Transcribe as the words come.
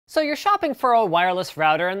So you're shopping for a wireless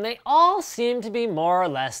router and they all seem to be more or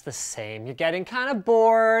less the same. You're getting kind of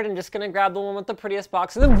bored and just gonna grab the one with the prettiest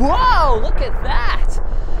box and then whoa, look at that!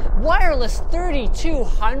 Wireless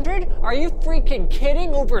 3200? Are you freaking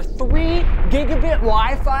kidding? Over 3 gigabit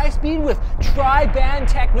Wi-Fi speed with tri-band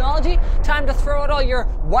technology? Time to throw out all your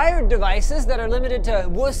wired devices that are limited to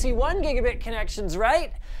wussy 1 gigabit connections,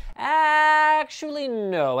 right? Actually,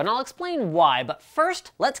 no, and I'll explain why, but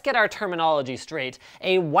first, let's get our terminology straight.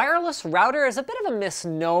 A wireless router is a bit of a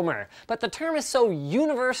misnomer, but the term is so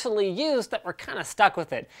universally used that we're kind of stuck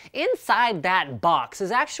with it. Inside that box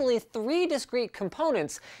is actually 3 discrete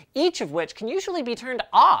components, each of which can usually be turned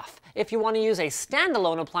off if you want to use a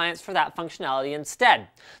standalone appliance for that functionality instead.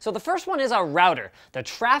 So the first one is a router, the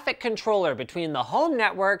traffic controller between the home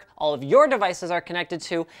network all of your devices are connected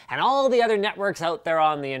to and all the other networks out there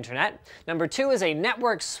on the internet. Number 2 is a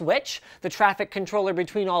network switch, the traffic controller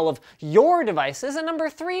between all of your devices. And number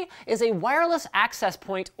 3 is a wireless access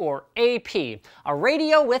point, or AP, a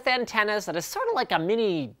radio with antennas that is sort of like a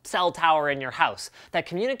mini cell tower in your house that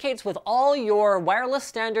communicates with all your wireless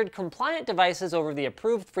standard compliant devices over the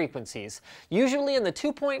approved frequencies, usually in the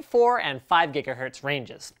 2.4 and 5 gigahertz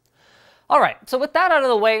ranges. Alright, so with that out of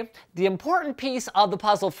the way, the important piece of the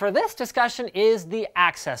puzzle for this discussion is the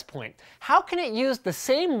access point. How can it use the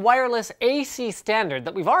same wireless AC standard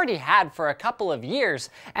that we've already had for a couple of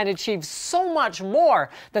years and achieve so much more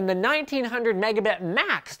than the 1900 megabit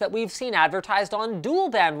max that we've seen advertised on dual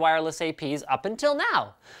band wireless APs up until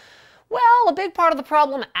now? Well, a big part of the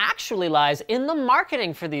problem actually lies in the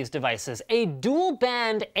marketing for these devices. A dual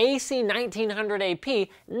band AC 1900 AP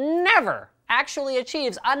never actually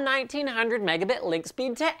achieves a 1900 megabit link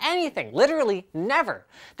speed to anything. Literally never.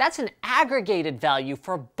 That's an aggregated value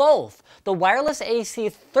for both the wireless AC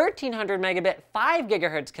 1300 megabit 5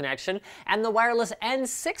 gigahertz connection and the wireless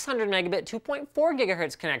N600 megabit 2.4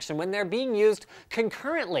 gigahertz connection when they're being used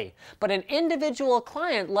concurrently. But an individual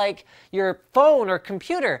client like your phone or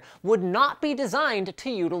computer would not be designed to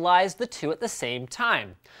utilize the two at the same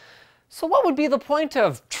time. So what would be the point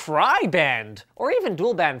of tri-band, or even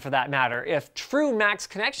dual band for that matter, if true max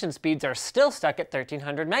connection speeds are still stuck at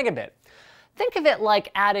 1300 megabit? Think of it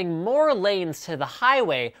like adding more lanes to the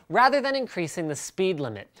highway rather than increasing the speed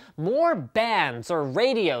limit. More bands or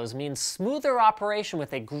radios means smoother operation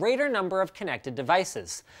with a greater number of connected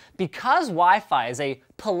devices. Because Wi-Fi is a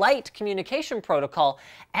polite communication protocol,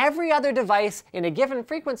 every other device in a given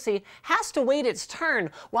frequency has to wait its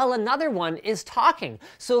turn while another one is talking.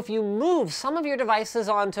 So if you move some of your devices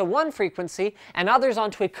onto one frequency and others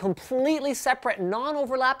onto a completely separate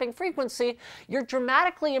non-overlapping frequency, you're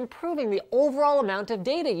dramatically improving the overall amount of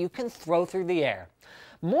data you can throw through the air.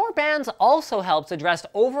 More bands also helps address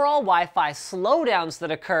overall Wi-Fi slowdowns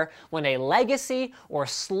that occur when a legacy or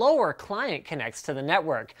slower client connects to the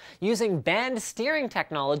network. Using band steering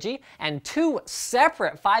technology and 2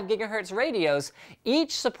 separate 5 gigahertz radios,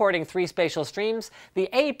 each supporting 3 spatial streams, the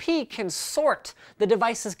AP can sort the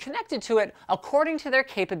devices connected to it according to their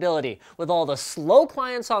capability, with all the slow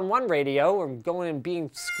clients on one radio, or going and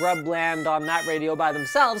being scrubland on that radio by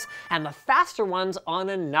themselves, and the faster ones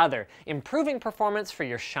on another, improving performance for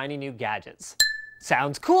your shiny new gadgets.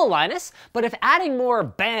 Sounds cool, Linus, but if adding more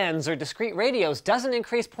bands or discrete radios doesn't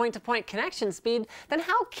increase point-to-point connection speed, then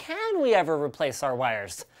how can we ever replace our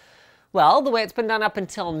wires? Well, the way it's been done up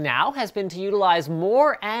until now has been to utilize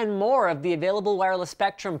more and more of the available wireless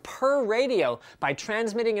spectrum per radio by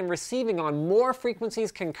transmitting and receiving on more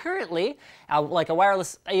frequencies concurrently. Like a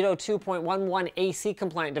wireless 802.11 AC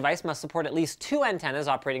compliant device must support at least 2 antennas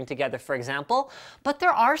operating together, for example. But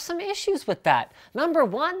there are some issues with that. Number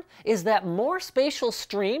 1 is that more spatial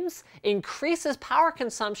streams increases power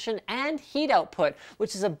consumption and heat output,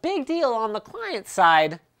 which is a big deal on the client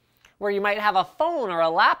side, where you might have a phone or a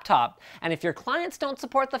laptop, and if your clients don't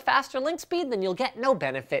support the faster link speed, then you'll get no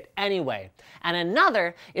benefit anyway. And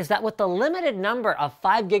another is that with the limited number of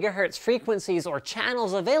 5 gigahertz frequencies or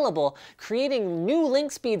channels available, creating new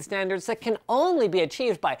link speed standards that can only be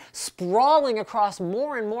achieved by sprawling across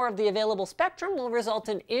more and more of the available spectrum will result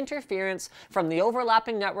in interference from the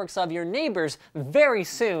overlapping networks of your neighbors very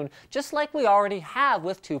soon, just like we already have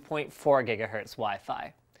with 2.4 gigahertz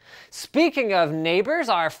Wi-Fi. Speaking of neighbors,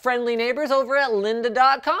 our friendly neighbors over at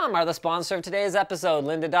lynda.com are the sponsor of today's episode.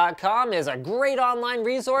 Lynda.com is a great online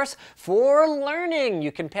resource for learning.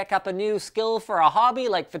 You can pick up a new skill for a hobby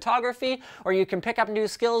like photography, or you can pick up new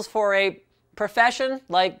skills for a profession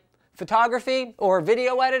like photography or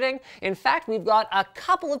video editing. In fact, we've got a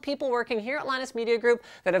couple of people working here at Linus Media Group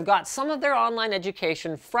that have got some of their online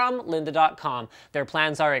education from lynda.com. Their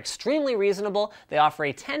plans are extremely reasonable. They offer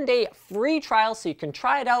a 10-day free trial so you can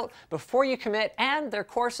try it out before you commit, and their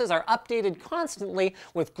courses are updated constantly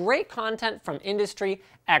with great content from industry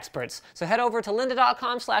experts. So head over to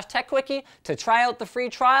lynda.com/techquickie to try out the free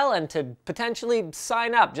trial and to potentially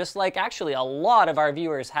sign up, just like actually a lot of our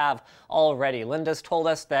viewers have already. Lynda's told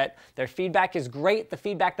us that their feedback is great. The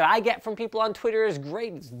feedback that I get from people on Twitter is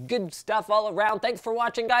great. It's good stuff all around. Thanks for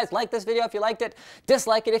watching, guys. Like this video if you liked it.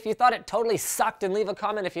 Dislike it if you thought it totally sucked, and leave a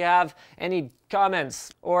comment if you have any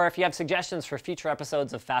comments, or if you have suggestions for future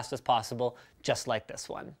episodes of Fast as Possible, just like this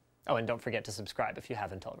one. Oh, and don't forget to subscribe if you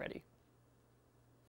haven't already.